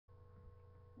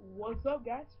What's up,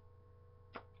 guys?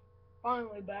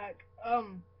 Finally back.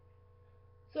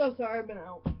 So sorry I've been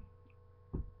out.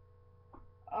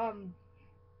 Um,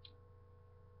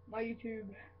 my YouTube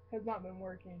has not been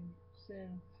working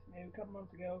since maybe a couple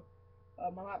months ago.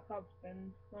 My laptop's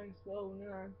been running slow, and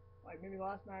then like maybe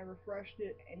last night I refreshed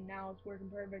it, and now it's working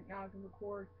perfect. Now I can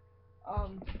record.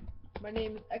 Um, my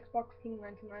name is Xbox King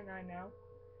 1999 now.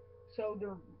 So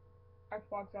the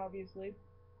Xbox, obviously.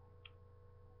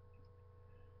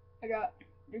 I got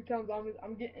Nuketown Zombies.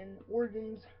 I'm getting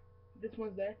Origins this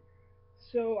Wednesday.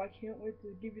 So I can't wait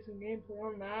to give you some gameplay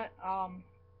on that.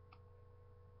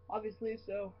 Obviously,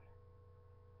 so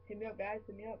hit me up, guys.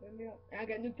 Hit me up. Hit me up. And I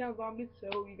got Nuketown Zombies,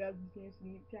 so you guys will see some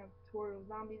Nuketown tutorial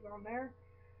zombies on there.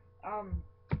 Let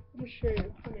me show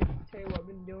you. Let me tell you what I've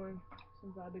been doing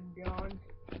since I've been gone.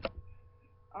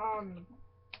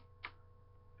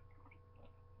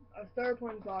 I started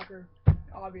playing soccer,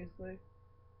 obviously.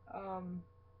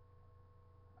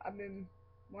 I've been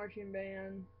marching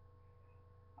band.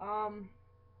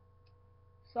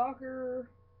 Soccer.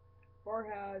 Bar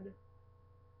had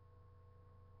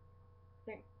I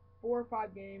think 4 or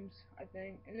 5 games, I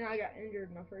think, and then I got injured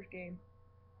in my first game.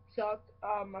 Sucked.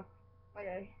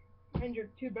 I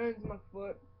injured 2 bones in my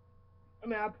foot. I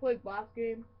mean, I played my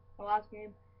last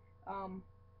game. Um,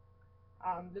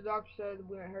 the doctor said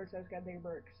when it hurts, I just gotta take a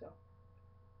break. So,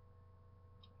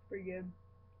 pretty good.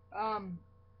 Um,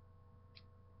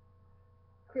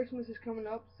 Christmas is coming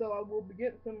up, so I will be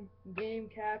getting some game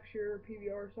capture,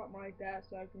 PVR, or something like that,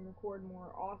 so I can record more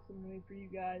awesomely for you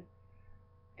guys.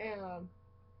 And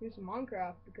do some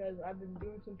Minecraft because I've been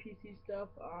doing some PC stuff.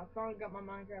 I finally got my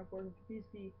Minecraft working for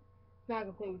PC. Now I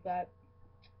can play with that.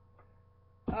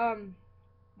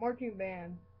 Marching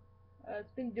band.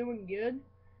 It's been doing good.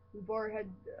 We've already had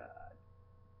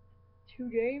 2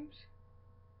 games.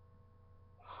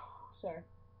 Sorry,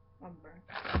 I'm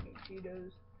burning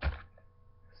Cheetos.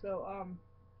 So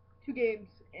 2 games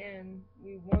and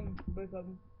we won both of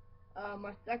them.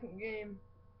 My second game,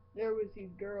 there was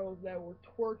these girls that were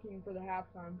twerking for the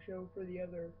halftime show for the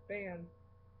other band,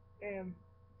 and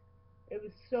it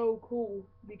was so cool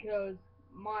because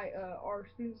our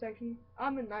student section.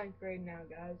 I'm in 9th grade now,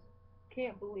 guys.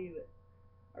 Can't believe it.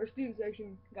 Our student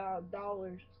section got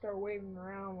dollars, started waving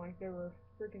around like they were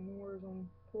freaking whores on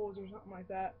poles or something like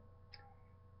that.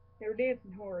 They were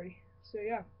dancing hoary. So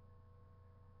yeah.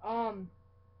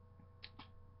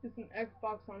 Just an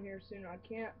Xbox on here soon. I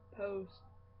can't post.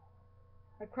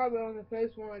 I probably only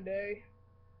post one a day.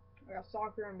 I got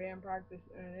soccer and band practice,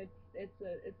 and it's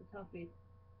a toughie.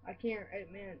 I can't.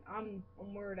 Man, I'm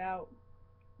word out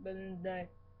by the end of the day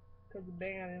because of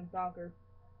band and soccer.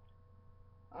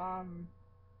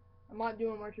 I'm not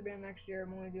doing marching band next year.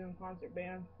 I'm only doing concert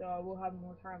band, so I will have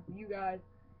more time for you guys.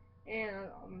 And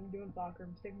I'm doing soccer.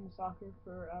 I'm sticking with soccer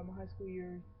for my high school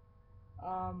years.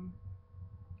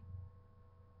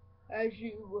 As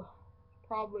you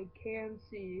probably can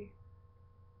see,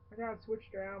 I kind of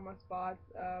switched around my spots.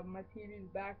 My TV's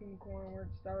back in the corner where it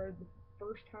started the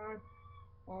first time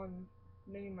on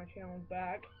many of my channels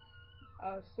back.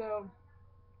 So,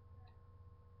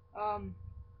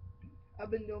 I've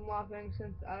been doing a lot of things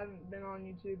since I haven't been on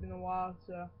YouTube in a while,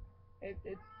 so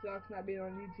it sucks not being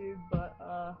on YouTube, but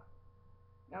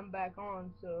I'm back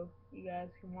on, so you guys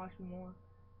can watch me more,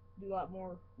 do a lot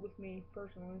more with me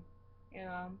personally,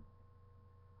 and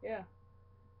yeah.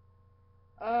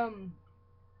 Um,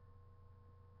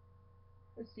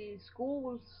 let's see.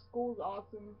 School's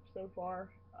awesome so far.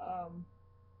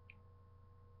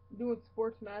 Doing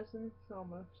sports medicine, so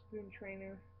I'm a student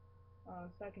trainer,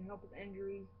 so I can help with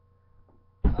injuries.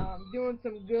 Doing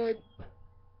some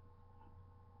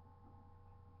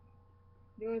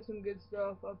good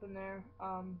stuff up in there.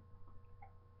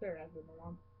 Sorry, that's with my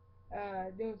mom.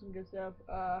 Doing some good stuff.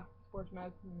 Sports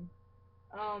medicine.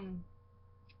 Um,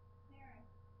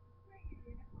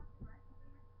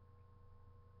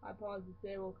 iPod's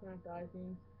disabled, connect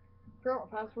things.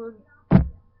 Forgot my password. It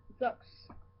sucks.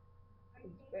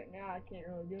 'Cause right now I can't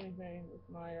really do anything with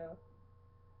my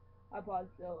iPod,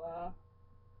 so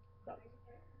sucks.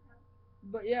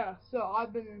 But yeah, so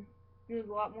I've been doing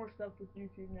a lot more stuff with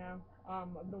YouTube now.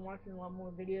 I've been watching a lot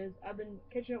more videos. I've been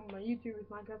catching up with my YouTubers,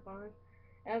 Minecraft Finance.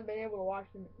 I haven't been able to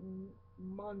watch them in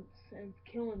months, and it's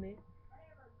killing me.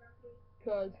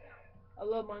 Because I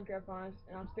love Minecraft Finance,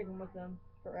 and I'm sticking with them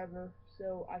forever.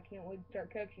 So I can't wait to start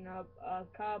catching up.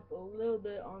 Caught up a little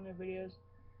bit on their videos.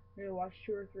 Maybe watch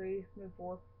 2 or 3, maybe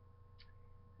 4.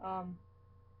 I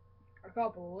caught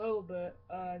up a little bit,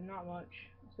 not much.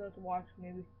 I still have to watch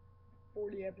maybe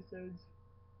 40 episodes,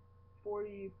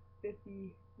 40,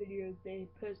 50 videos they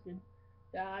posted.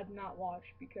 that I did not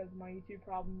watch because of my YouTube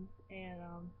problems and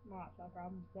not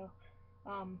problems. So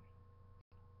um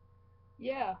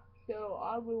yeah. So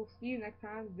I will see you next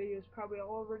time. The video is probably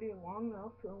already long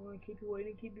enough, so I'm gonna keep you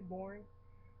waiting, keep you boring.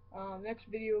 Next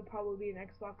video will probably be an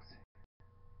Xbox,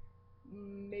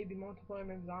 maybe multiplayer,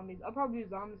 maybe zombies. I'll probably do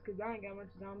zombies because I ain't got much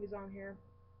zombies on here.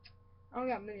 I don't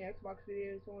got many Xbox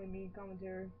videos, only me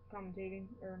commentating,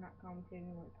 or not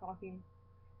commentating, like talking.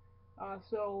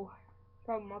 So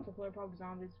probably multiplayer, probably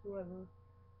zombies, whoever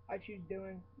I choose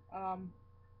doing.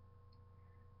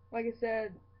 Like I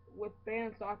said, with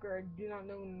band soccer, I do not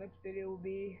know when the next video will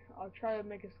be. I'll try to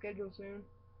make a schedule soon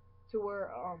to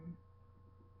where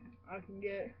I can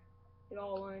get it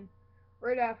all in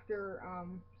right after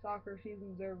soccer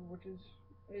season's over, which is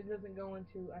it doesn't go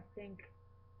into, I think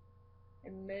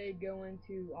it may go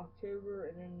into October,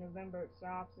 and then November it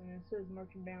stops, and then so does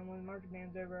marching band. When marching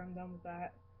band's over, I'm done with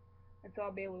that, and so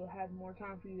I'll be able to have more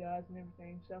time for you guys and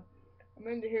everything. So I'm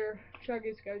into here, try to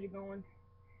get a schedule going.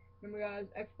 Remember guys,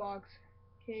 Xbox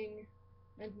King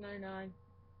 1999.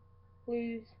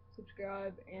 Please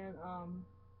subscribe, and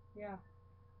yeah,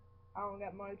 I don't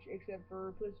got much except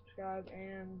for please subscribe,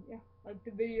 and yeah, like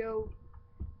the video,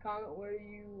 comment whether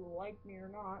you like me or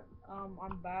not.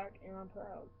 I'm back and I'm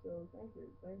proud, so thank you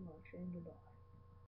very much and goodbye.